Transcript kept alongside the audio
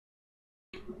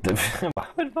Why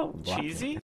would vote block me?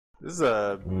 Cheesy? This is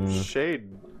a shade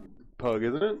pug,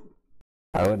 isn't it?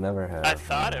 I would never have. I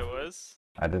thought it was.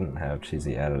 I didn't have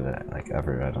Cheesy added like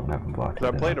ever. I don't have him blocked.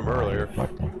 I played him earlier.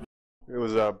 Fuck me. It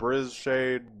was Briz,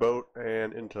 Shade, Boat,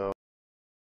 and Intel.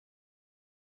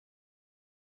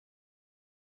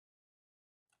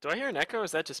 Do I hear an echo? Or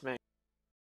is that just me?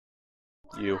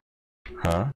 You.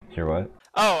 Huh? Hear what?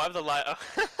 Oh, I have the live.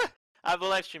 I have the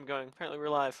live stream going. Apparently, we're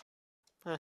live.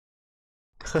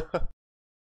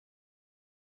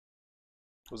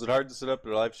 Was it hard to set up a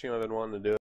live stream? I've been wanting to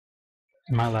do it.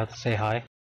 Am I allowed to say hi?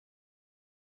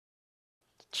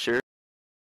 Sure.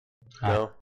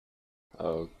 No.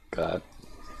 Oh god.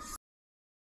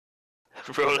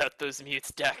 Roll out those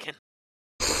mutes, Dakin.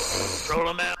 Roll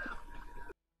them out.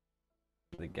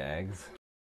 The gags.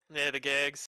 Yeah, the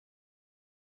gags.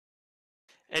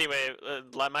 Anyway,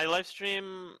 my live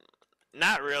stream,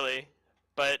 not really,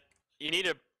 but you need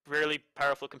a really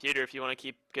powerful computer if you want to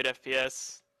keep good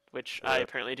FPS, which I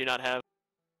apparently do not have.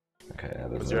 Okay.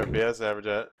 What's your FPS average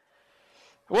at?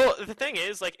 Well, the thing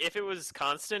is, like, if it was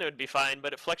constant, it would be fine,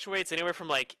 but it fluctuates anywhere from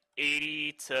like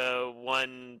 80 to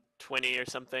 120 or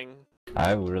something.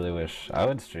 I really wish I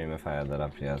would stream if I had that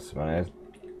FPS. When I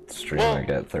stream, I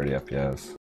get 30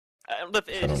 FPS.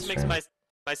 It just makes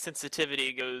my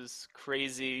sensitivity goes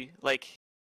crazy, like,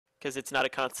 because it's not a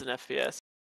constant FPS.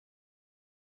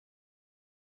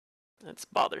 That's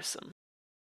bothersome.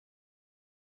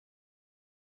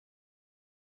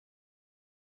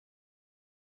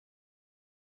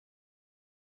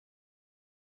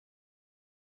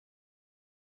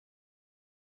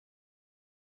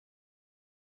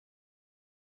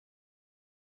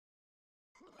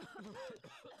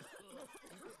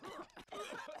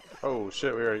 Oh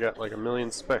shit, we already got like 1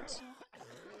 million specs.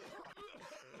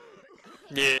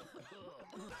 Yeah.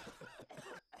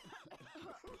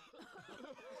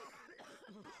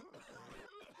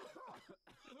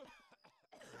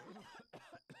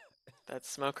 That's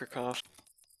smoker cough.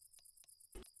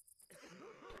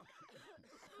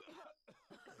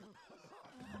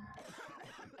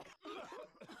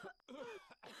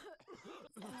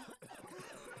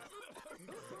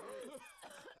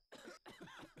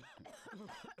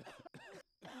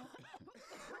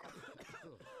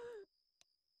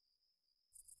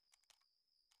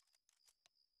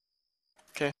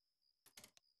 Okay.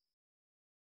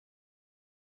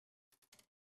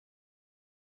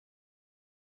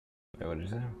 Wait, what did you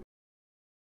say?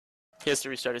 He has to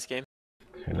restart his game.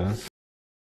 Who does?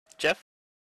 Jeff?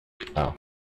 Oh.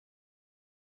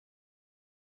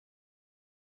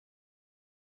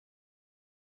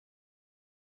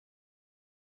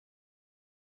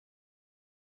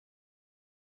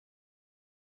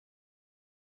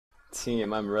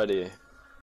 Team, I'm ready.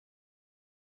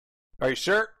 Are you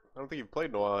sure? I don't think you've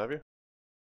played in a while, have you?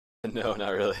 No, not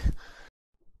really.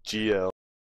 GL.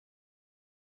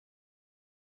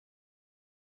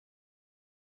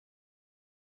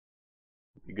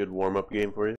 A good warm-up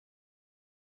game for you.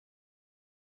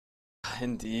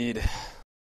 Indeed.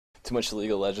 Too much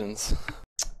League of Legends.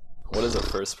 What is a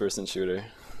first-person shooter?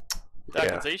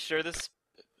 Are you sure this?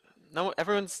 No,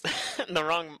 everyone's in the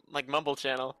wrong like mumble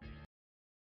channel.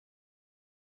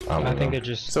 I think they're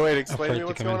just. So wait, explain to me afraid to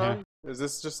what's come in going here. on? Is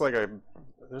this just like a...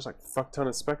 There's like a fuck ton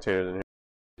of spectators in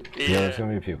here. Yeah, there's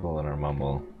gonna be people that are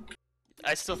mumble.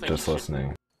 I still think Just you should listening.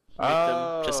 mute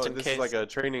Oh, them just in this case. is like a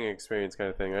training experience kind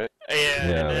of thing, right? Yeah, Yeah,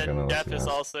 they're and gonna then Jeff listen is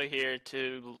to us. also here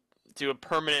to do a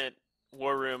permanent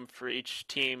war room for each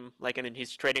team, like, and then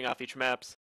he's trading off each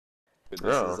maps. This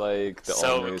Oh. is like the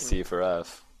So only we can- C for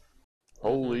F.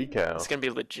 Holy cow. It's gonna be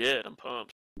legit. I'm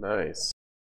pumped. Nice.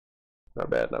 Not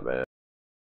bad, not bad.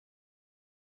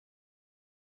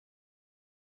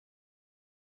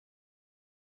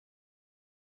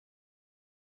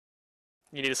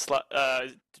 You need a slot.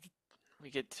 We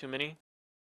get too many.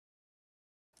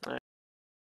 Oh,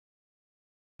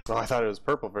 I thought it was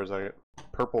purple for a second.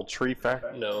 Purple tree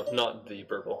fact. No, not the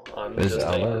purple. I'm Is just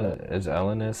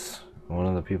Elenis one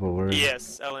of the people we're...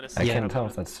 Yes, Ellen is. I can't tell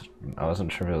if that's... I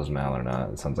wasn't sure if it was Mal or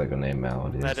not. It sounds like a name Mal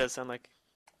would use. That does sound like.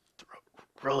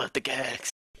 Roll out the gags.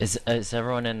 Is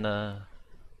everyone in the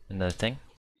thing?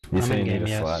 You I'm say you in need game, a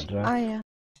yes. slot, Jack? Oh yeah.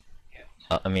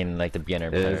 I mean, like the beginner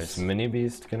Is players. Mini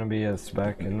Beast gonna be a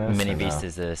spec in this? Mini or Beast no?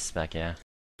 is a spec, yeah.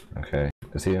 Okay.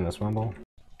 Is he in this mumble?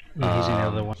 Yeah, he's in the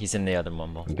other one. He's in the other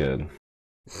mumble. Good.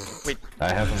 Wait.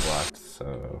 I have him blocked,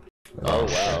 so... Oh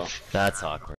wow. That's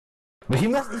awkward. But he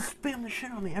must spam the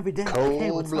shit on me every day. Like,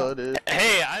 hey, what's up? Cold-blooded.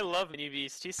 Hey, I love Mini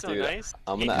Beast. He's so Dude, nice.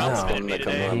 I'm He gonna ask complimented him me to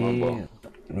come today. on He Mumble.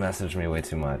 messaged me way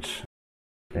too much.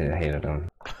 I hated him.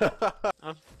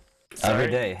 Sorry.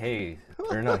 Every day, hey.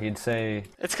 Or no, he'd say...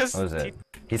 It's because What was it?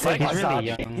 He'd say He's really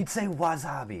wasabi. young. He'd say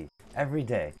wasabi every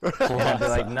day. And I'd be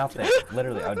like, nothing.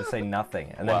 Literally, I would just say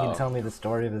nothing. And then Wow. he'd tell me the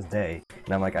story of his day.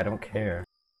 And I'm like, I don't care.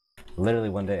 Literally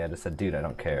one day I just said, dude, I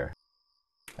don't care.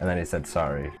 And then he said,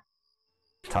 sorry.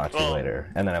 Talk to you Well-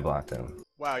 later. And then I blocked him.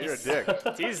 Wow, you're a dick.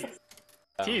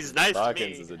 He's nice Dawkins to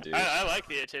me. is a douche. I like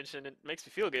the attention. It makes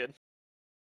me feel good.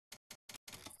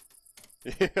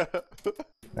 Yeah.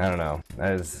 I don't know.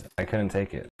 I couldn't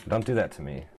take it. Don't do that to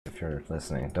me if you're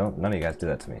listening. None of you guys do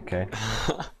that to me, okay?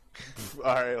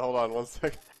 Alright, hold on 1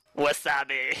 second.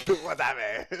 Wasabi.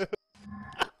 Wasabi.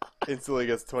 Instantly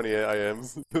gets 28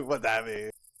 IMs. Wasabi.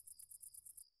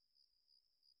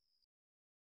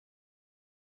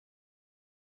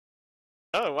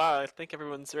 Oh wow, I think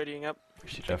everyone's readying up. We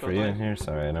should Jeff, check are you in online. here?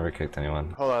 Sorry, I never kicked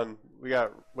anyone. Hold on. We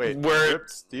got. Wait. We're Ripped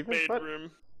Steven? Main What?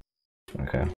 room.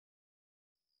 Okay.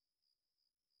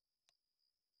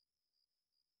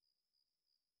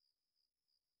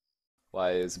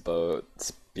 Why is Boat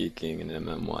speaking in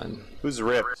MM1? Who's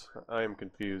ripped? I am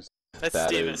confused. That's That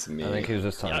Steven. is me. I think he was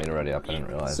just telling me to ready up. I didn't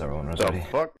realize everyone was The ready.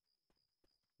 fuck?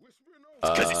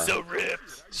 Because he's so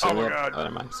ripped. show me my up- god. Oh,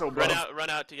 never mind. So Run buff.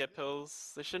 out to get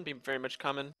pills. There shouldn't be very much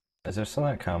common. Is there still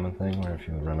that common thing where if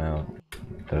you run out,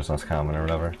 there's less common or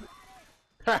whatever?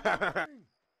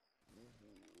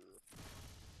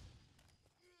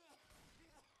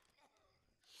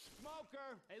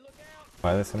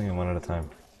 Why are they sending him one at a time?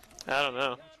 I don't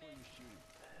know.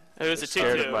 It was a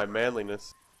Scared of 2-2. my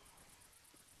manliness.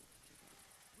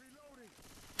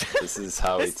 This is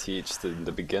how we teach the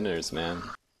beginners, man.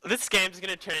 This game's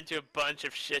gonna turn into a bunch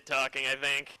of shit talking, I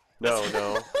think. No,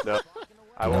 no.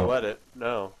 I won't No. let it.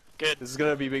 No. Good. This is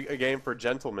gonna be a game for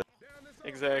gentlemen.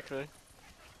 Exactly.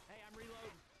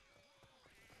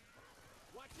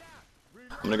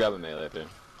 I'm gonna grab a melee up here.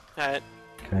 Alright,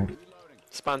 Okay.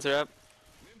 sponsor up.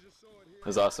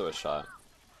 There's also a shot.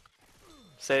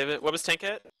 Save it. What was tank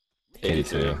at?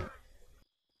 82.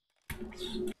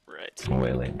 Right.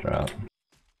 Way late drop.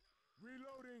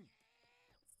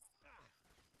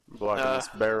 Blocking this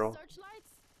barrel.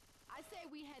 Searchlights? I say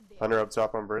we head there. Hunter up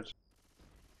top on bridge.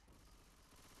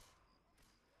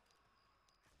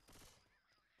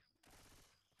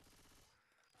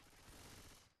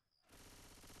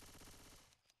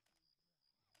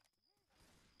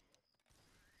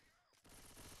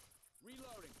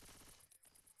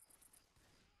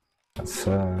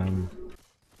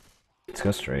 Let's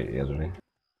go straight, you guys ready?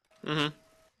 Mm-hmm.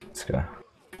 Let's go.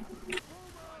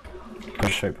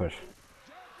 Push straight, push.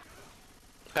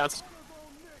 Bounce.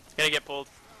 Gonna get pulled.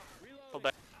 Pulled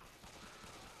back.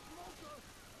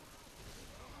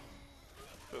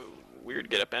 Ooh, weird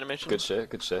get up animation. Good shit,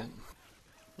 good shit.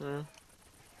 Mm.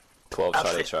 12 I'll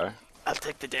shot say- HR. I'll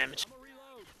take the damage.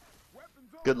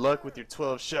 Good luck with your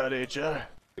 12 shot HR.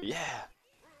 Yeah!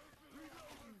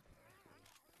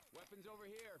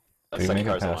 Can That we second make it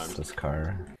car's past alarmed. this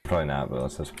car? Probably not, but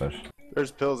let's just push.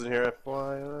 There's pills in here,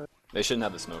 FYI. They shouldn't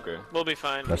have the smoker. We'll be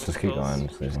fine. Let's just keep Pills. going,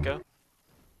 Just Susan. go.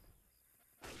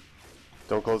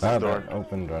 Don't close Ah, the door. that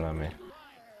opened right on me.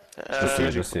 Uh,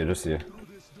 Just you.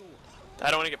 I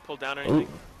don't want to get pulled down or Ooh.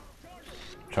 anything.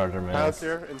 Charger man. House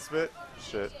here and spit.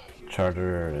 Shit.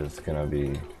 Charger is gonna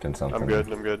be doing something. I'm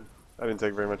good. I didn't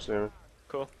take very much damage.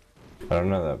 Cool. I don't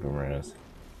know that boomerang is.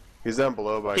 He's down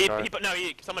below by a car.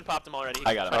 Someone popped him already.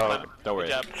 I got him, Oh. I got him. Don't worry.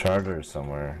 Good job. Charger is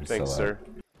somewhere. He's Thanks, still sir.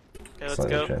 Okay, let's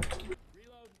Slightly go. chipped. Through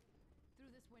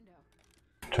this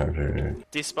window. Charger.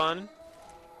 Despawn.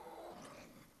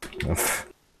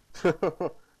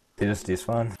 He just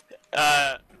despawn?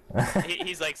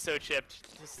 He's like so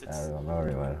chipped. Just, I it's, don't know where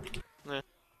he went. Does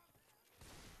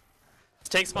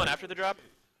tank spawn after the drop?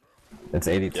 It's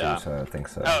 82, Yeah. so I think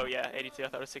so. Oh yeah, 82. I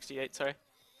thought it was 68. Sorry.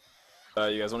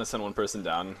 You guys want to send one person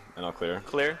down, and I'll clear?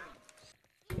 Clear.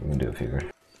 You can do a fever.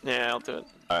 Yeah, I'll do it.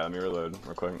 Alright, let me reload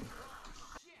real quick.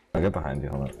 I'll get behind you,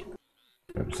 hold up.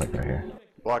 Or just like right here.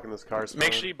 Blocking this car.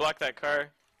 Make sure you block that car.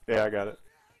 Yeah, I got it.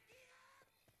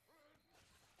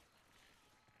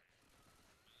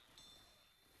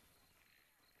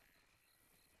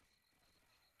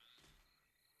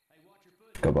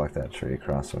 Go block that tree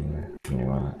across from me when you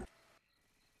want it.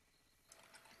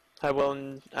 I will.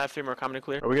 And I have 3 more common to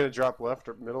clear. Are we gonna drop left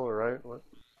or middle or right? What?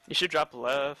 You should drop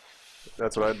left.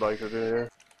 That's what I'd like to do here.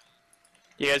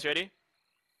 You guys ready?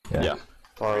 Yeah.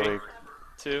 Follow me.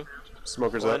 2,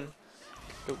 Smokers up.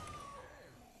 1.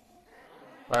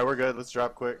 Alright, we're good. Let's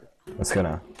drop quick. Let's go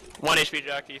now. 1 HP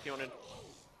jockey if you wanted.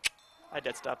 I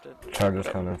dead stopped it. Charger's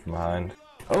coming from behind.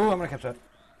 Oh, I'm gonna catch that.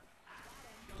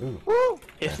 Ooh.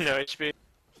 He has no HP.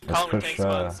 Let's Call him when push, tank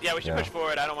spawns. Yeah, we should push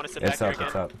forward. I don't want to sit It's back up, here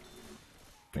it's again. up.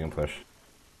 We can push.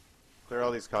 There are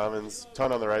all these commons.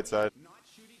 Ton on the right side.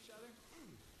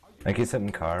 I think he's hitting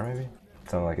car, maybe?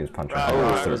 Sounded like he was punching. Rock.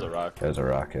 Oh, there's a rock. There's a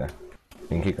rock, yeah. You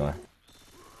can keep going.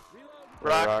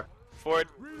 Rock. Forward.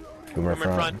 Boomer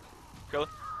Boomer front. Go.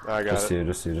 I got Just it. you,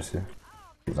 just you, just you.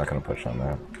 He's not gonna push on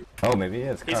that. Oh, maybe he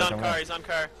is. He's on coming car. up. He's on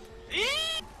car.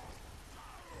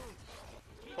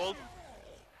 Hold.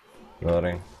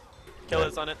 Loading. Kill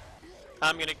is on it.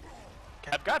 I'm gonna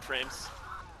have God frames.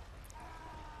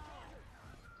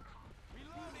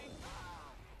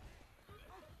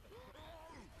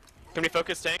 Can we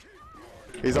focus tank?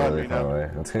 He's on Really me far now. away.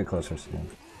 Let's get closer to him.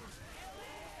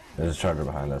 There's a charger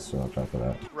behind us, so don't jump for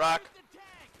that. Rock.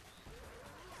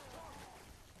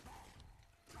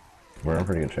 We're in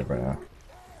pretty good shape right now.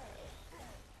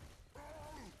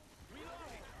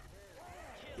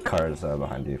 Car's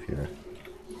behind you if you're...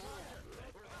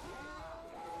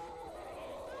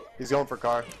 He's going for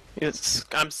car.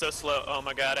 I'm so slow. Oh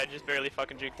my god, I just barely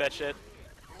fucking juked that shit.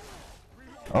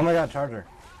 Oh my god, charger!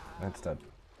 That's dead.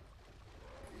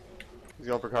 He's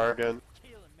going for car again.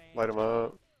 Light him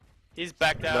up. He's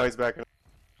backed out. No, he's backing.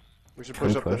 We should Can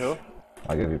push we up the hill.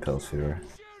 I'll give you pills, Fever.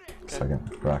 Second.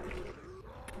 Rock.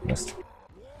 Missed.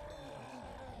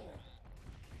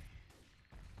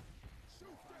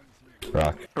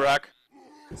 Rock. Rock.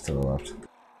 He's to the left.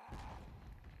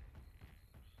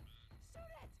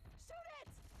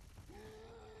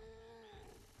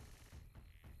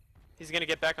 He's gonna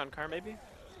get back on car maybe?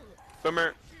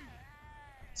 Boomer.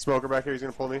 Smoker back here. He's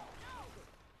gonna pull me.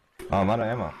 Oh, I'm out of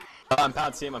ammo. I'm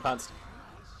pounced, team. I'm pounced.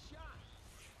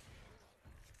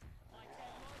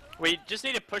 We just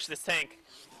need to push this tank.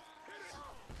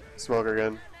 Smoker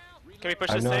again. Can we push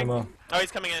I have this no tank? ammo. Oh,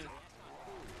 he's coming in.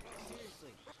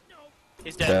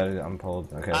 He's dead. Dead, I'm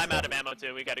pulled. Okay, I'm let's out go. of ammo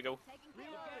too. We gotta go.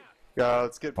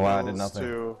 Let's get Wow, I pills did nothing.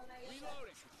 to...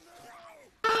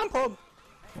 I'm pulled.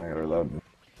 I gotta reload.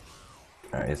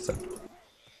 Alright, he's dead.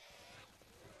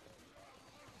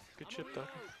 Good shit though.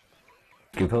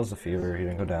 Give pills to Fever, he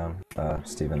didn't go down.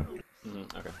 Steven.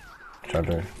 Okay.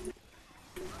 Charger.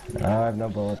 I have no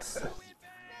bullets.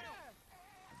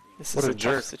 This What is a a tough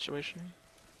jerk. situation.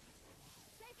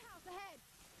 Safe house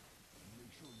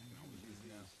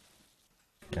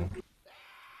ahead. In.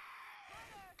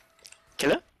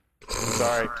 Kill it?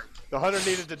 Sorry. The hunter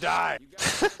needed to die.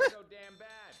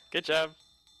 Good job.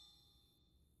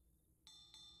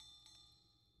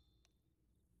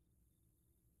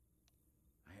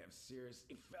 I have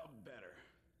seriously felt better.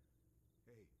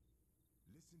 Hey,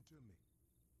 listen to me.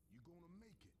 You gonna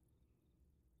make it.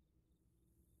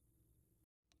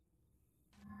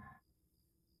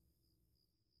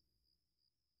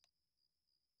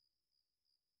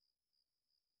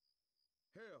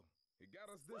 Hell, it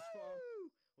got us this far.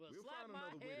 Well, We'll slap find my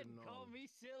another way head to and know. call me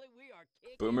silly. We are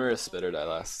kicking. Boomer is spit or die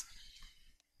last.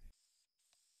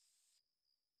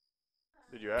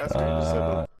 Did you ask me? You just said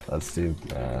that. Let's do,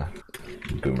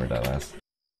 Boomer die last.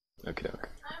 Okay, okay.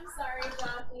 I'm sorry,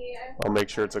 Jockey. I'll make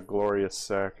sure it's a glorious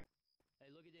sack. Hey,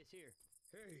 look at this here.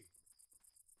 Hey,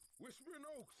 Whispering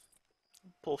Oaks.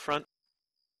 Pull front.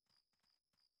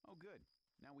 Oh, good.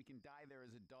 Now we can die there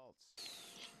as adults.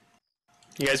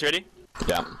 You guys ready?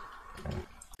 Yeah.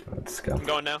 Let's go. I'm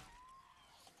going now.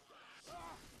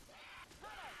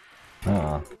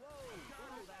 Aw.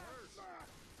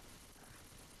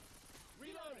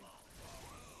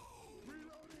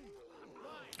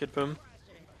 Good boom.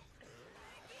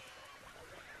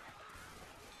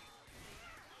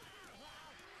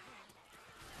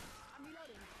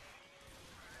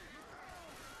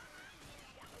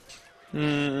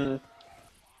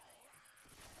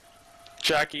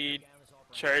 Jockey,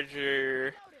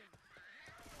 Charger.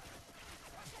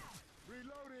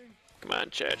 Come on,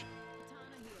 Charger.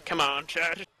 Come on,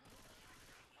 Charger.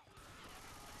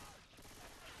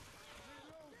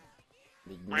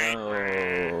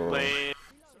 No. Lane.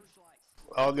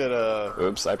 I'll get a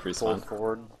Oops, I pulled pre-spawned.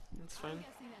 forward. That's fine.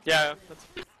 Yeah, that's.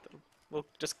 We'll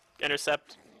just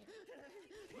intercept.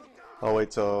 I'll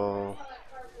wait till...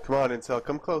 Come on, Intel,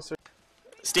 come closer.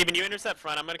 Steven, you intercept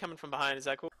front. I'm gonna come in from behind. Is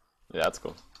that cool? Yeah, that's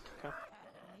cool. Okay.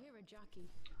 You're a jockey.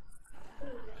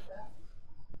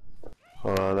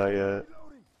 Hold on, not yet.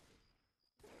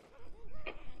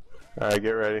 Alright,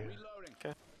 get ready.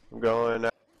 Okay. I'm going now.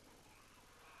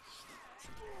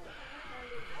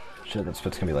 Shit, that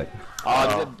spit's gonna be like...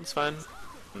 Oh, It's fine.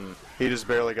 He just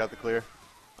barely got the clear.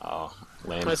 oh,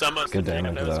 lame. It's almost. Good I think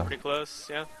damage, that was though. pretty close.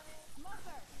 Yeah.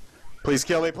 Please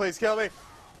kill me, please kill me!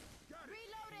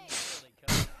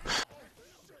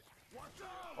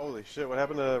 Holy shit, what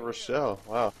happened to Rochelle?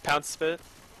 Wow. Pound spit.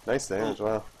 Nice damage,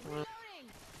 wow.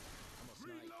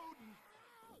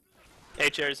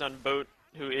 HR's on boat,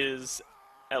 who is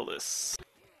Ellis.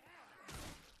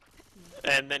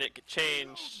 And then it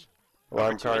changed Alarm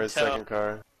Over to car is Intel. second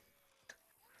car.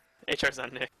 HR's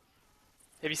on Nick.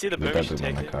 If you see the Get boom, you that should boom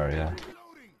on take the it. car, yeah.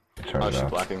 Oh, Charge she's it up.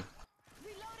 blocking.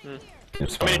 Keep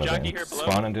spawning I'm gonna with jockey it. her below.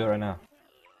 Spawn and do it right now.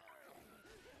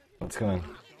 Let's go in.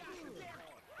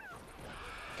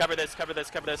 Cover this, cover this,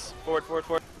 cover this. Forward, forward,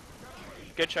 forward.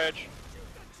 Good charge.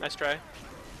 Nice try.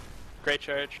 Great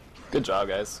charge. Good job,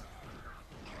 guys.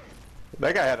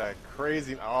 That guy had a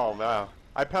crazy. Oh wow!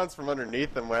 I pounced from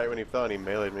underneath him right when he fell and he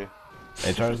meleeed me.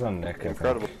 HR's on Nick, I think.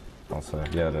 Incredible. Also,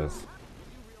 yeah, it is.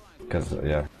 Because,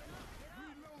 yeah.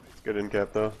 It's good in cap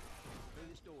though.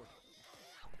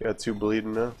 Got 2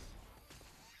 bleeding now.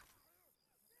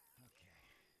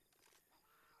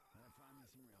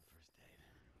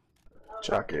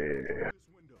 Jockey.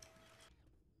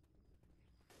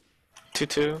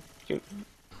 2-2.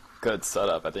 Good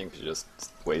setup. I think we should just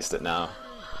waste it now.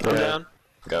 Calm down.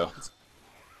 Go.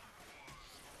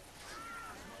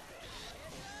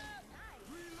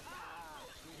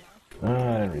 I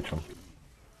didn't reach him.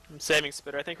 I'm saving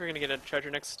Spitter. I think we're gonna get a charger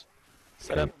next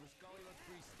setup.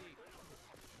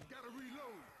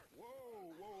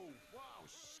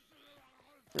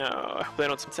 No, I hope they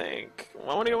don't some tank.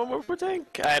 I wanna get one more tank.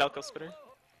 Alright, I'll go Spitter.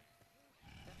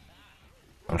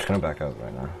 I'm just gonna back out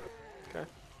right now. Okay.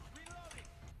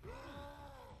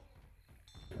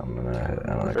 I'm gonna hit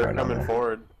another They're car down coming there.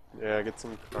 forward. Yeah, get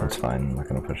some cars. That's fine. I'm not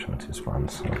gonna push him with 2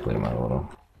 spawns. I'll bleed him out a little.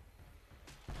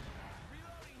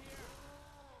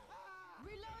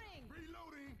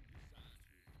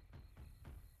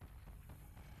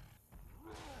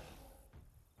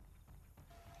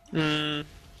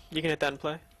 You can hit that and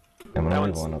play. I'm gonna That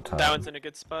leave one's, one up top. that one's in a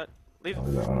good spot. Leave. I'll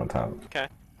leave that one on top. Okay.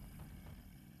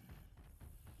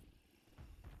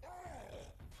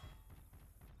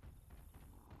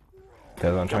 You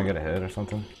guys wanna try and get a hit or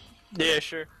something? Yeah,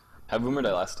 sure. Have Boomer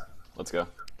die last. Let's go.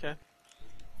 Okay.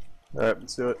 Alright,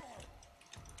 let's do it.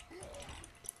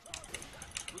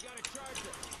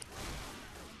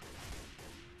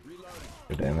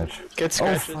 Good damage. Good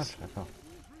scratches. Oh, fuck. I fell.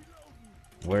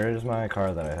 Where is my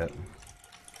car that I hit?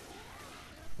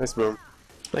 Nice boom.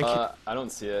 Thank you. I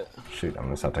don't see it. Shoot, I'm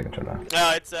gonna stop taking turn now.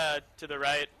 No, it's to the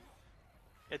right.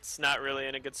 It's not really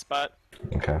in a good spot.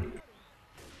 Okay.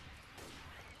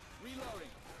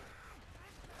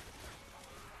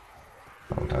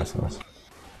 I'm passing this.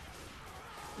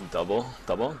 Double,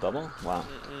 double, double. Wow.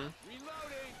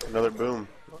 Another boom.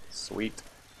 Sweet.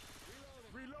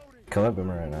 Kill that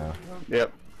boomer right now.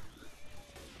 Yep.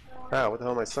 Ah, what the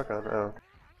hell am I stuck on? Oh.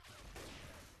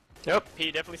 Yep,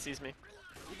 he definitely sees me.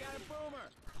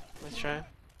 Let's try.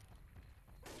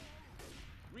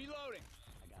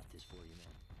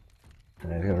 I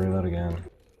gotta reload again.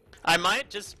 I might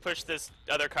just push this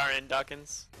other car in,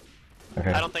 Dawkins.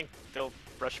 Okay. I don't think they'll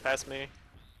rush past me.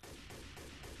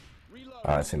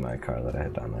 Oh, I see my car that I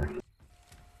hit down there.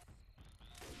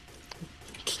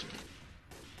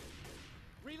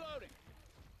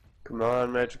 Come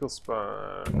on, magical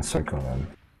spawn. I'm gonna start going in.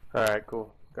 Alright,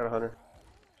 cool. Got a hunter.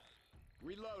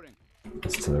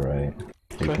 It's to the right.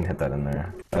 You can hit that in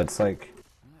there. It's like...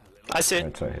 I see it.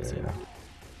 It's right here, yeah.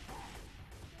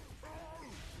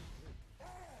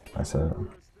 I said it.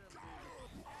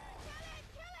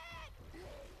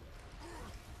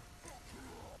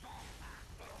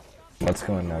 Let's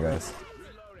go in now, guys.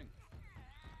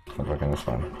 I'm fucking this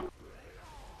one.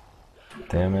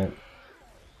 Damn it.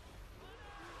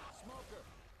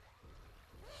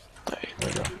 There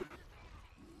we go.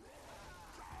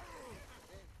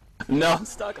 No, I'm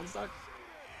stuck. I'm stuck.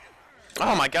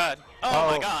 Oh my god.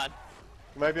 Oh, my Oh. god.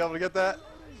 You might be able to get that?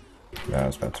 Yeah, I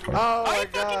was about to play. Oh Are my you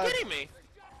god. fucking kidding me?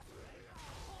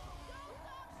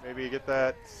 Maybe you get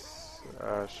that.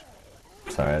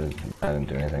 Sorry, I didn't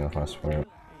do anything with my sport.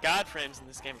 God frames in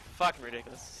this game are fucking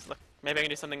ridiculous. Look, maybe I can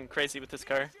do something crazy with this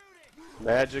car.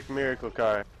 Magic miracle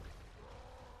car.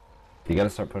 You gotta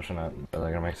start pushing up. They're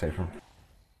gonna make safe room.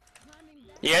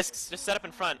 You guys just set up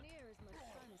in front.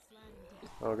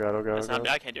 Oh god, oh god, oh That's not,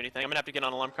 god. I can't do anything. I'm gonna have to get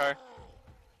on alarm car.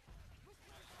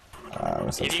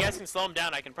 If If you guys can slow him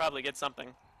down, I can probably get something.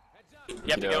 You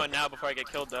have to go in now before I get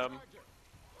killed, though.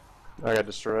 I got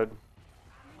destroyed.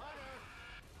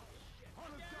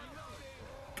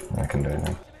 I can do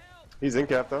anything. He's in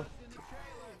cap though.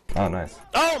 Oh, nice.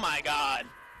 Oh my god!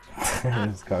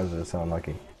 These cars are so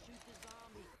unlucky.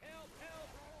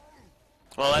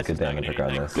 Well, that's Good just not damage gonna do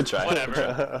anything. regardless. Good try.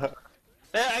 Whatever.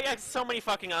 I got so many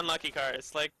fucking unlucky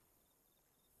cars. Like,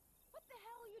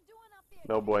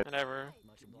 No boy. whatever.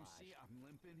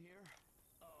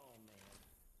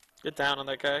 Get down on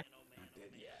that guy.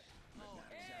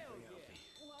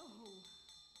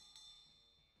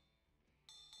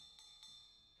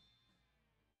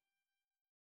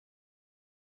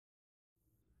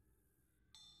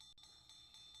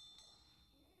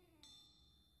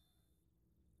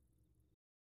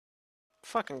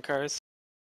 Fucking cars.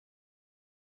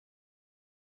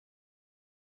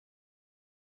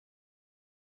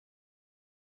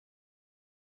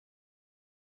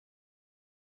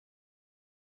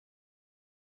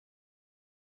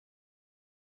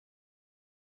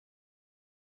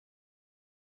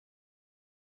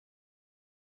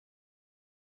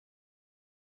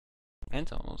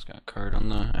 Ant almost got card on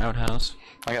the outhouse.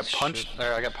 I got punched,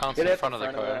 or I got pounced in front of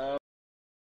the car.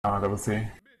 Oh, that was he.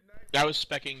 That was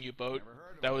specking you, boat.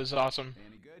 That was awesome.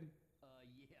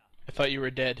 I thought you were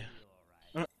dead.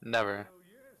 Never.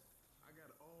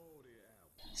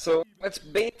 So, let's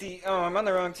bait the... Oh, I'm on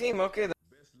the wrong team, okay then.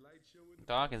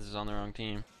 Dawkins is on the wrong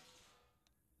team.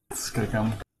 It's gonna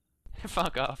come.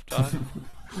 Fuck off, dog.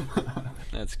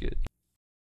 That's good.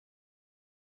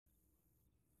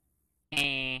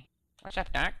 What's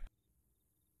up, Doc?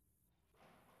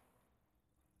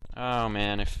 Oh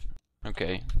man, if...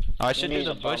 Okay. Oh, I should do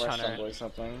the bush hunter. Or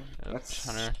something. Bush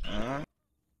hunter.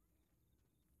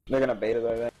 They're gonna bait it,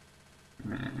 I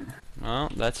think.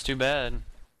 Well, that's too bad.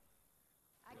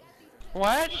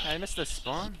 What? I missed the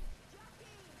spawn?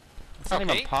 It's not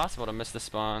even possible to miss the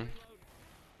spawn.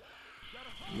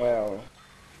 Well.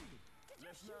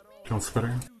 Kill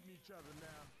spitter.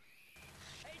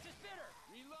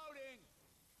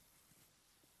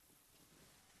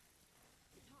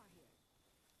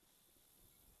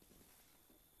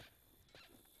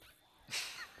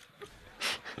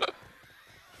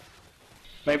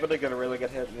 Maybe they're gonna really get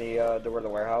hit in the door of the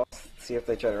warehouse. See if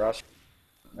they try to rush.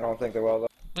 I don't think they will though.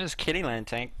 What is Kittyland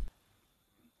tank?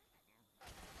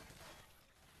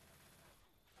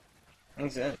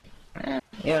 Is it?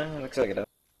 Yeah, it looks like it does.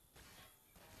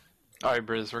 Alright,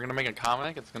 Briz, we're gonna make a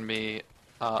comic. It's gonna be,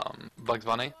 Bugs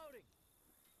Bunny.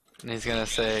 And he's gonna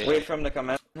say... Wait for him to come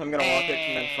in. I'm gonna walk it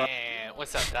from in front.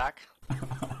 What's up, Doc?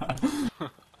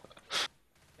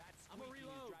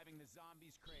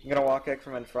 I'm gonna walk kick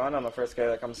from in front on the first guy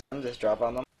that comes in, just drop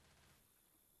on them.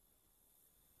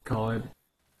 Call it.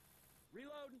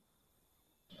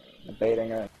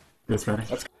 Baiting it. It's ready.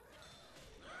 Let's go.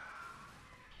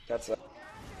 That's it.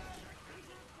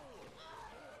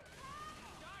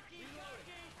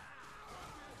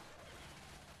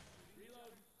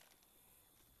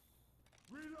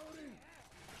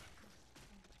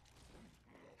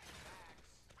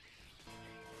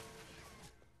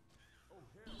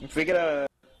 If we get a...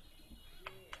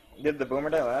 Did the boomer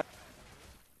die last?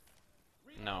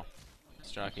 No.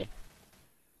 It's jockey.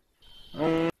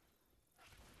 If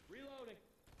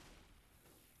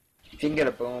you can get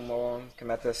a boom, we'll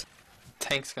commit this.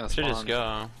 Tank's gonna Should spawn. just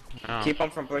go. Oh. Keep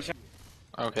them from pushing.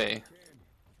 Okay.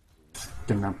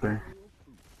 Getting up there.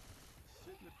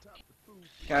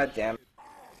 God damn.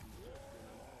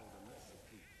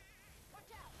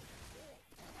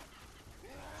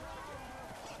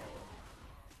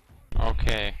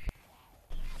 Okay.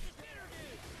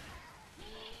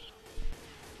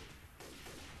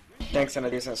 Tank's in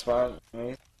a decent spot.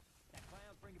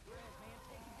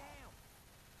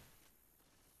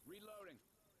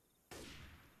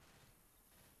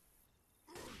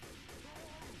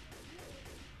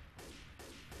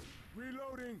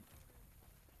 Reloading.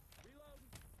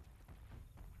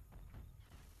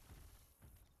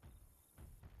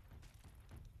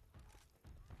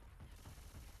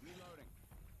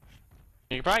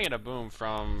 You can probably get a boom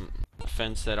from a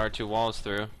fence that R2 walls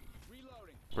through.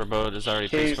 Robot is already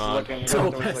pre-spawned.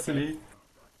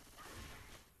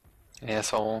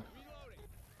 Asshole.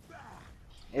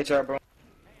 HR boom.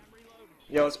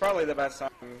 Yo, it's probably the best time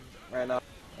right now.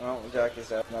 Oh, Jackie's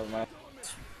dead. Never mind.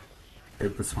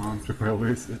 Hit the spawns before I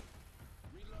lose it.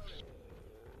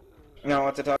 You know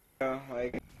what to talk about?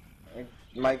 Like,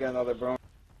 you might get another boom.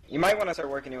 You might want to start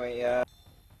working your way, yeah.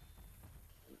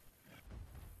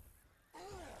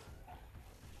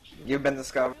 You've been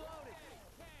discovered.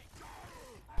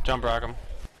 Jump rock him.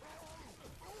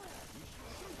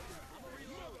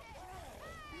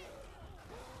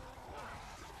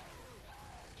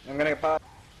 I'm gonna get popped.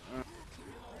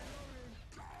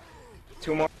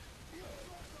 Two more.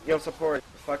 Yo, support.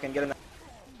 Fucking get in there.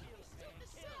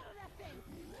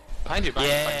 Behind you, behind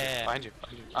you, Yeah. behind you,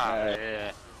 behind you. Ah,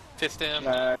 yeah. Fist him.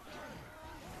 Nah.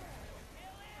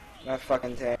 That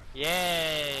fucking tank.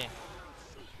 Yay!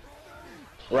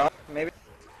 Rock, maybe?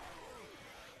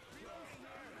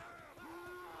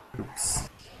 Oops.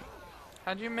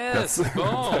 How'd you miss?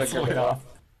 Boom! That's way off.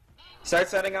 Start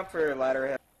setting up for ladder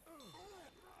hit.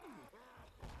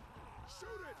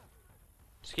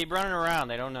 Just keep running around,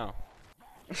 they don't know.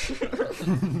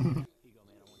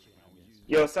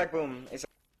 Yo, sack boom. Hey,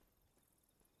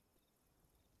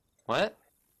 What?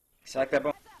 sack that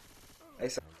boom. Hey,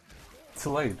 sack. It's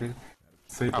too late, dude.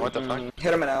 Save Oh, what the fuck?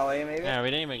 Hit him in alley, maybe? Yeah,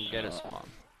 we didn't even get a spawn.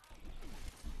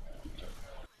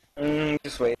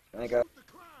 Just wait. I got.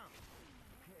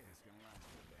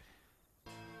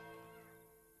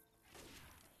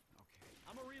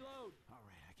 I'm a reload. All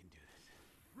right, I can do this.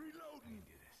 Reloading.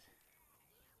 I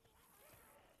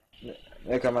can do this.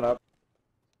 They're coming up.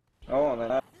 Oh, and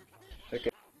then I. Okay.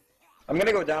 I'm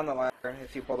gonna go down the ladder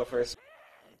if you pull the first.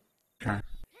 Okay.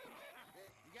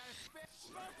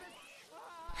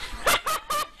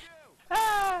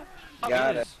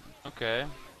 Got it. Okay.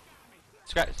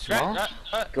 Scratch.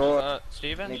 Go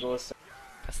Steven? Nicholas.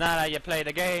 That's not how you play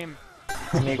the game.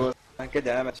 Nicholas. Good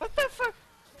damage. What the fuck?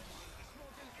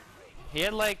 He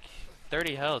had like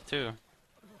 30 health too.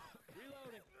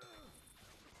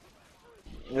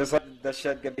 Just let the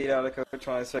shit get beat out of coach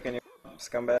when I was second, you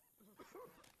scumbag.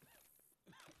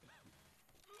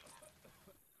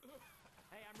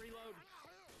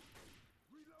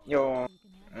 Yo,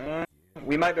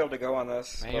 we might be able to go on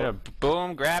this. Man, you gonna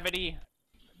boom gravity.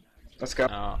 Let's go.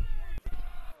 No.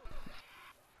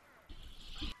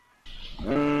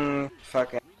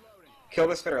 Fucking. Kill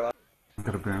this fitter left. I'm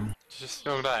gonna boom. Just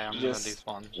go die, I'm gonna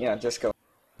despawn. Yeah, just go.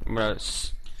 I'm gonna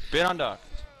spit on duck.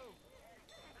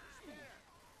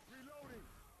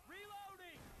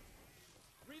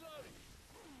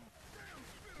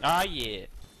 Ah, yeah.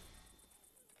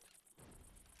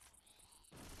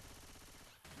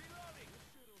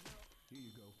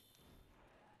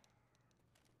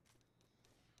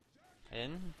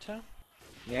 Intel?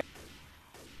 Yeah.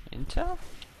 Intel?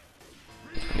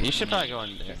 You should probably go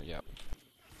in there, yep.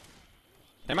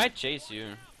 They might chase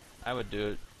you. I would do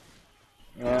it.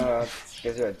 Yeah,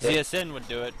 because you're a dick. ZSN would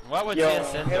do it. What would Yo,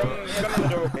 ZSN hit do? him in the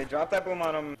door. Okay, drop that boom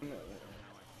on him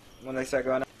when they start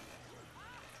going up.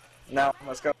 Now,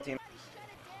 let's go, team.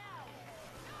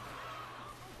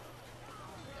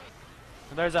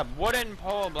 There's a wooden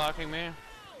pole blocking me.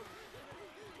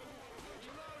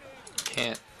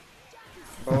 Can't.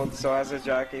 Bold, so has a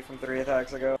jockey from 3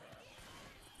 attacks ago.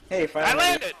 Hey, finally. I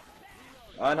landed!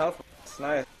 On health. It's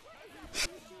nice.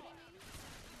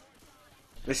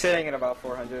 They're sitting at about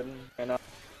 400 right now.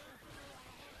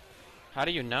 How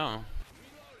do you know?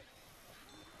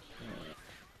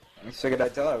 I figured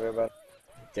I'd tell everybody.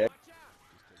 Dick.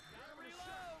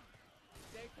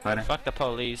 Fuck the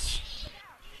police.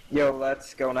 Yo,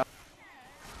 let's go now.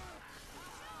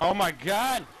 Oh my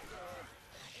god!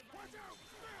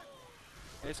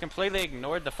 They just completely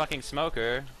ignored the fucking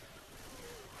smoker.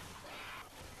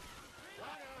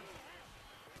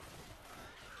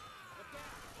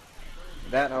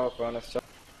 That whole bonus shot.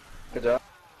 Good job.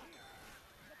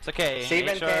 It's okay.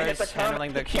 Steven can't hit the HR's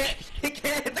handling the he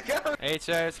can't hit the common.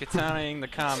 HR's handling the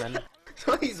common.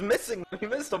 He's missing. He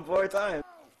missed him 4 times.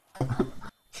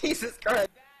 Jesus Christ.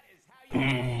 Who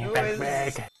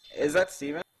is that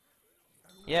Steven?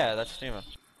 Yeah, that's Steven.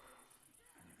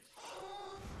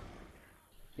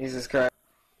 Jesus Christ.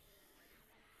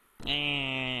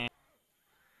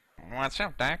 What's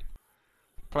up, Doc?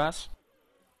 Plus?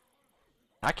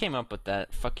 I came up with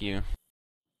that. Fuck you.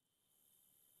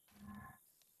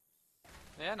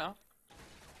 Yeah, no.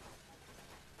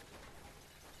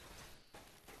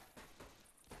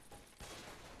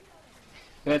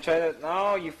 Gonna try to.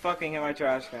 No, you fucking hit my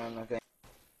trash can, I think.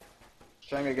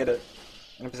 Trying to get it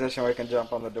in a position where I can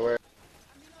jump on the door.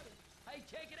 Hey,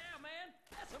 check it out, man.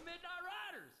 That's some Midnight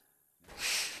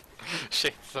Riders.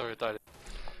 Shit, so retarded.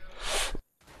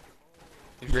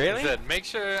 Really? He said, make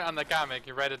sure on the comic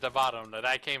you write at the bottom that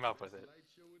I came up with it.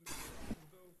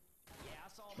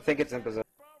 I think it's in position.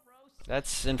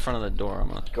 That's in front of the door. I'm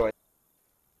gonna go ahead.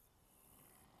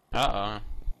 Uh-oh.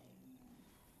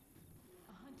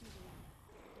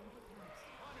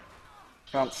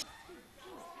 Bounce.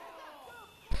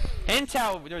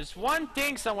 Intel, there's one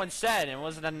thing someone said, and it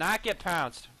was to not get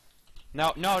pounced.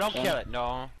 No, don't kill it.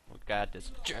 No. Oh god,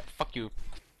 this jerk. Fuck you.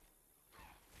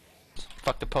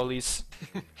 Fuck the police.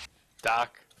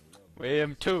 Doc. We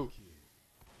M2.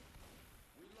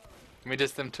 We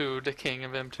just M2, the king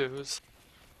of M2s.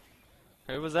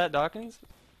 Who was that, Dawkins?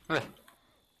 What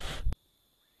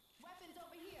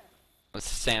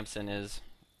Samson is.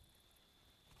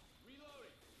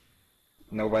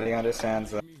 Nobody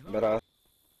understands that but us.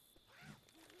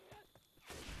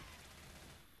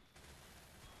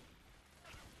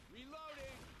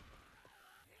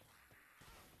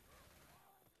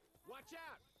 Watch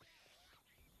out.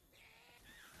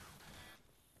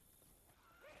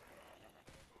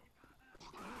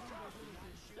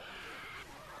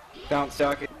 Bounce,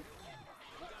 jockey.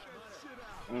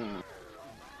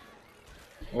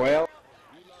 Well.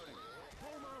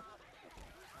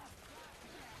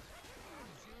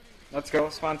 Let's go,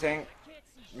 spawn tank.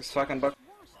 This fucking buck.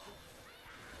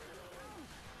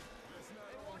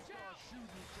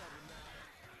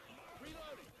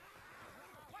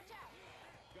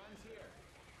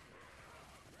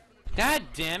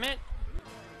 damn it!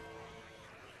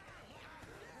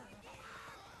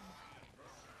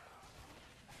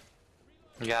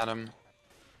 Got him.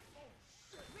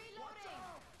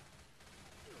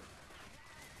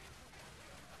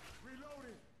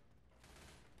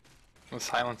 With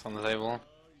silence on the table.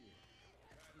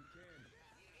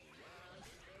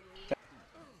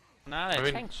 Not What a are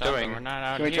we tank shot, but doing? we're not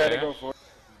out Can we here. try to go for it?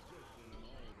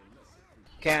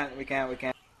 We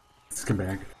can't. Let's come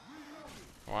back.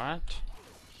 What?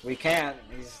 We can't.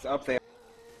 He's up there.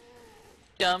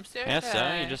 Dumpster. Yeah,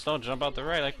 so you just don't jump out the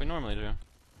right like we normally do.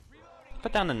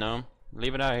 Put down the gnome.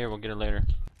 Leave it out here, we'll get it later.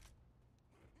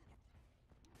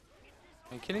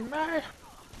 Are you kidding me?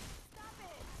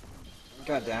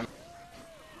 God damn.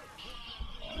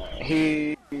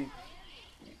 He...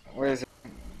 Where is it?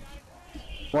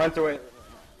 Went through it.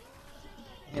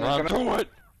 Run through it!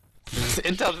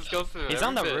 Intel just goes through He's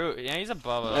on the every bit. roof. Yeah, he's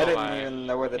above us. I didn't even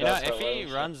know where the You know, dust if he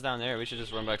was. runs down there, we should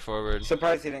just run back forward.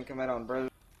 Surprised he didn't commit on Briz.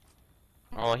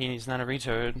 Oh, he's not a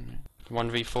retard.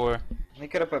 1v4. He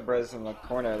could have put Briz in the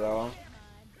corner though.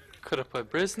 Could have put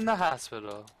Briz in the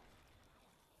hospital.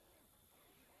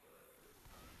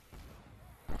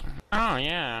 Oh,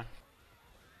 yeah.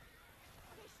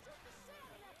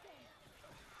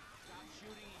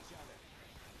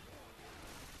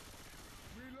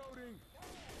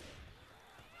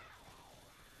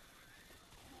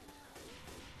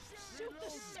 Shoot the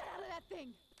shit out of that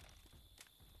thing!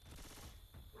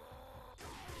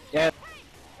 Yeah.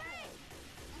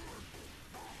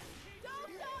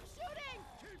 Don't stop shooting!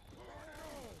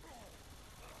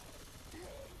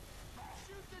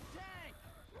 Shoot the tank!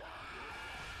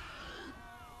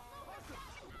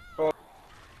 Oh.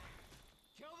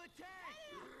 Kill the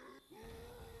tank!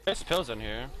 There's pills in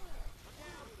here.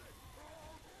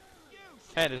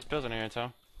 Hey, there's pills in here,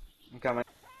 Intel. I'm coming.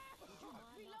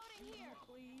 Reloading here,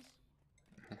 please.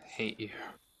 I hate you.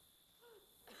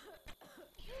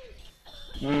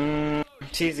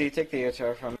 TZ, take the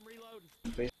HR from me,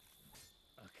 please.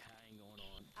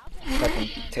 Fucking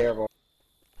terrible.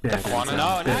 Yeah, Want it?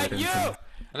 No, yeah, not you!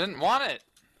 I didn't want it.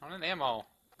 I wanted ammo.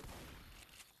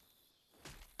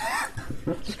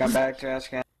 Just come back, trash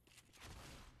can.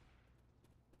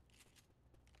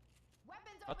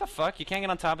 What the fuck? You can't get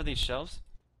on top of these shelves?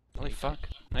 Holy fuck.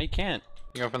 No, you can't.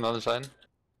 You go from the other side?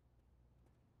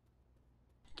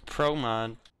 Pro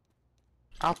mod.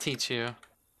 I'll teach you.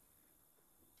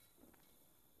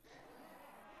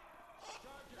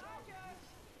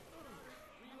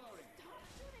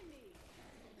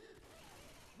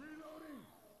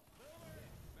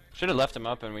 Should have left him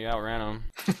up and we outran him.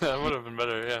 That would have been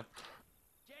better, yeah.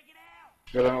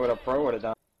 Good on what a pro would have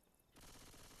done.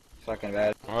 Fucking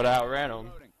bad. Would have outran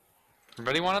him.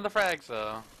 Everybody wanted the frags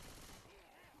though.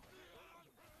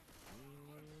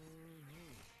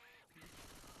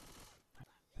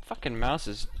 Fucking mouse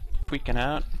is tweaking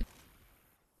out.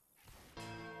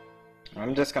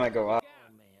 I'm just gonna go up.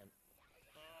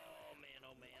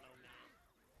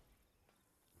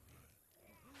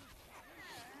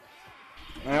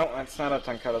 No, that's not a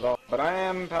ton cut at all. But I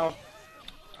am pal.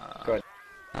 Good.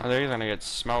 Oh, they're gonna get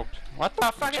smoked. What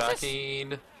the fuck is this?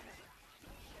 Chuckied.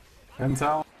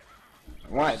 Intel.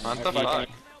 What? What the fuck?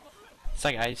 It's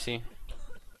like icy.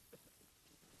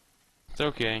 It's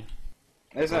okay.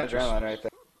 There's an adrenaline right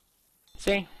there.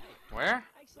 See? Where?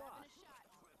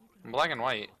 Black and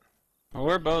white. Well,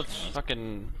 we're both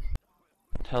fucking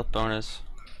health bonus.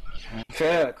 If I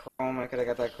had a chrome, I could've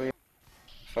got that clear.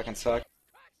 Fucking suck.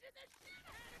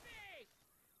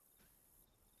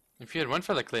 If you had went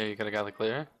for the clear, you could have got the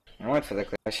clear. I went for the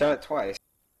clear. I shot it twice.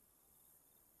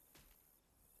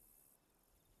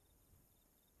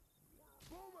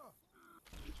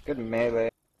 Good melee.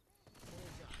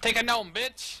 Take a gnome,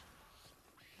 bitch!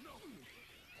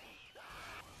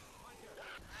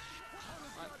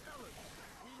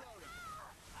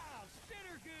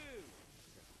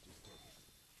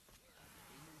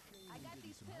 I got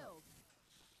these pills.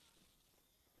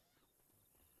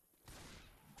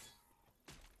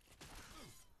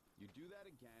 You do that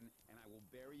again, and I will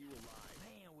bury you alive.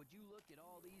 Man, would you look at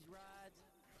all these rides?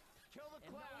 Kill the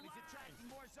clown, he's attracting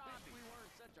more zombies. We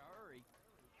weren't in such a hurry.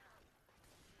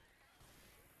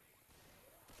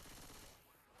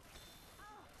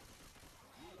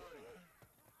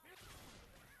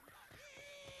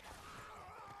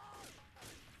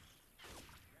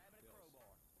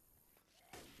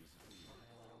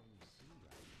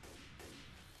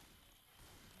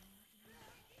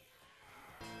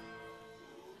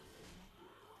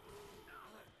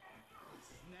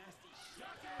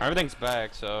 Everything's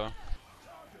back, so.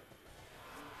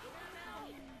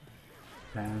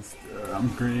 Passed. I'm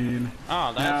green.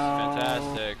 Oh, that's No.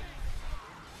 fantastic.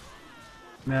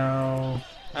 No.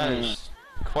 That is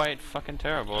quite fucking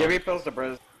terrible. Give refills to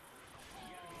Briz.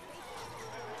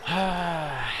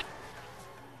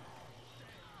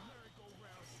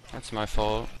 That's my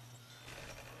fault.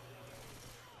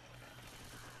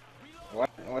 What?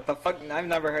 What the fuck? I've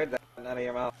never heard that out of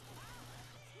your mouth.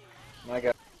 My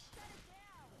god.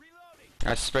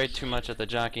 I sprayed too much at the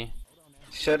jockey.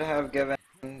 Should have given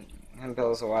him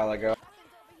pills a while ago.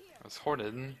 I was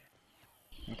hoarded.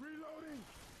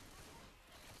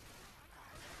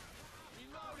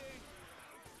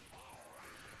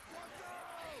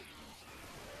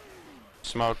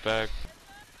 Smoke back.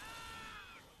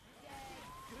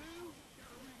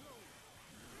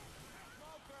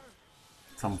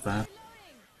 Something.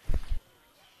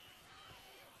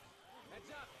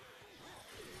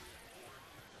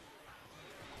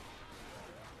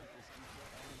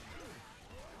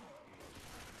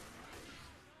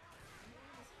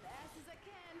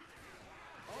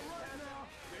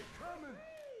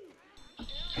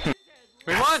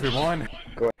 We won! We won!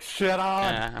 Shit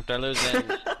on! Yeah, after losing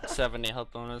 70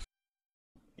 health bonus.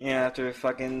 Yeah, after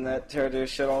fucking that territor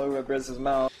shit all over Briz's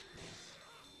mouth.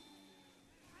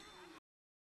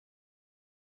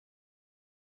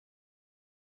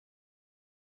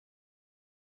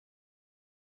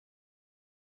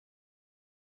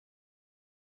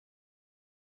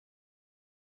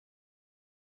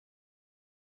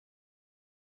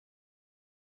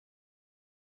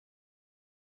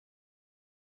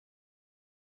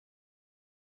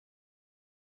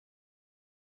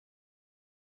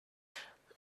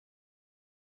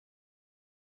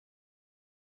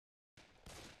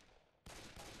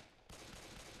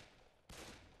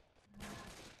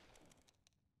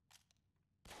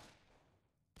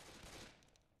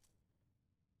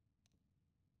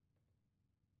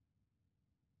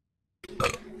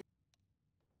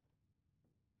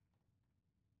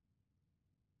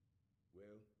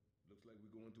 Well, looks like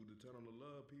we're going through the tunnel of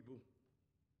love, people.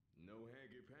 No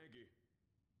hanky-panky.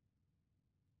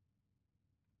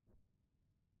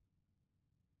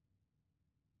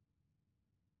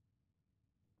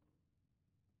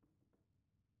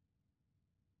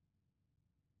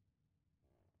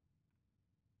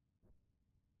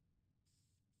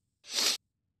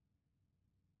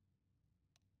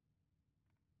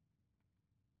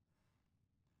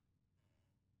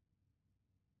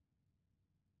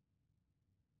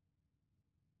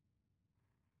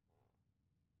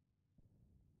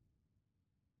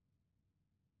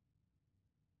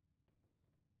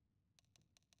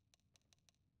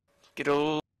 Good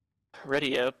old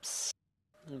ready ups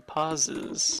and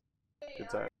pauses. Good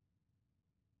time.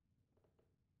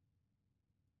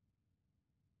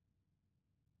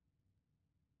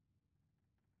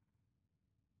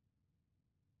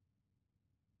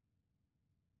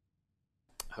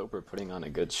 I hope we're putting on a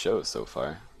good show so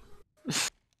far.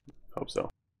 Hope so.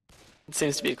 It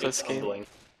seems to be a close It's game. humbling.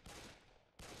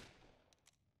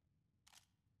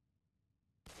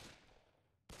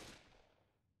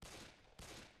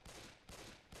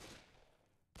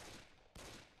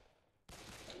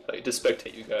 I get to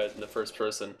spectate you guys in the first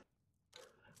person.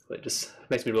 It just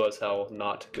makes me realize how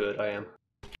not good I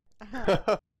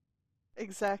am.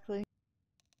 Exactly.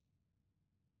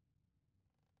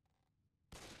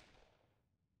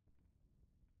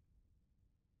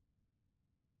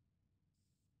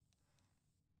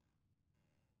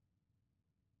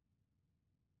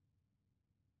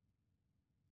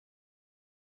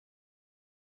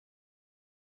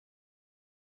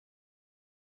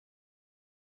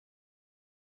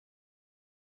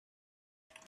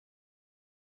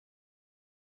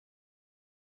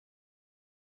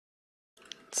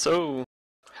 So,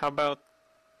 how about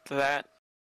that?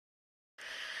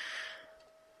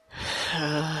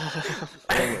 Oh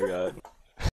my god.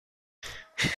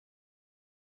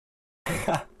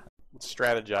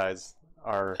 Strategize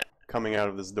are coming out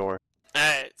of this door.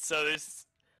 Alright, so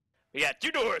we got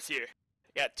two doors here.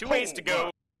 We got two ways to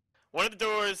go. One of the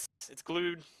doors, it's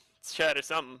glued, it's shut or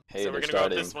something. Hey, so we're they're gonna go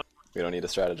with starting. this one. We don't need to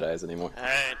strategize anymore.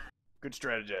 Alright. Good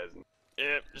strategizing.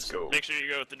 Yep, just go. make sure you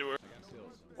go with the door.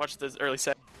 Watch this early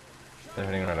set. They're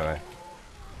hitting right away.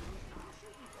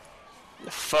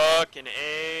 Fucking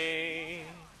A.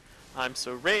 I'm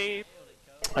so raped.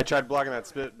 I tried blocking that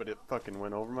spit, but it fucking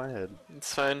went over my head.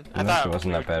 It's fine. I It thought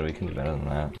wasn't that bad. We can do better than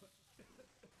that.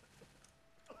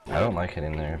 I don't like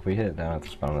hitting there. If we hit it down at the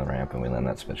spawn of the ramp and we land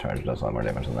that spit charge, it does a lot more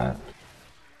damage than that.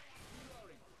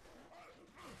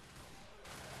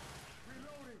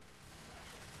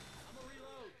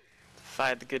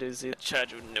 Fight the good Uzi.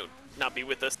 Charge would not be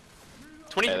with us.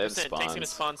 Hey, they have 20%. Tank's gonna spawns.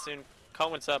 spawn soon.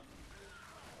 Call what's up.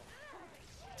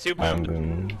 Two I'm boomed.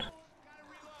 boomed.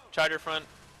 Charger front.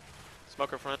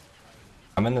 Smoker front.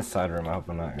 I'm in this side room. I hope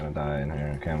I'm not gonna die in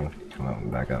here. Okay, I'm gonna come up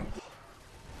and back up.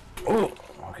 Oh,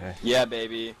 okay. Yeah,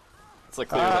 baby. It's like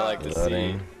clear I like to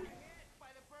see.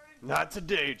 Not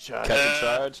today, Chad. Catch a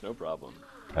charge, no problem.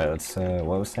 Alright, let's, what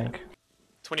was tank?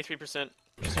 23%.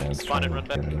 Okay, Spawn and run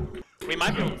back. We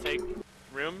might be able to take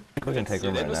room. We can take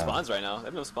room They right have no now. spawns right now. They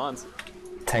have no spawns.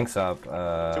 Tank's up.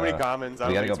 Too many commons. I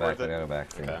We don't gotta think go it's back. We worth gotta go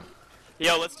back. Dude. Okay.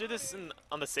 Yo, let's do this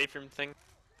on the safe room thing.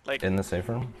 Like, In the safe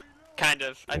room? kind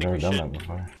of. I I've think never we done should. that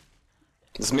before.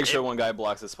 Just make sure one guy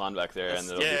blocks the spawn back there, and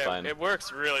it'll be Yeah, fine. it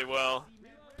works really well.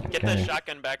 Get Okay. that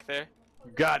shotgun back there.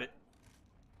 Got it.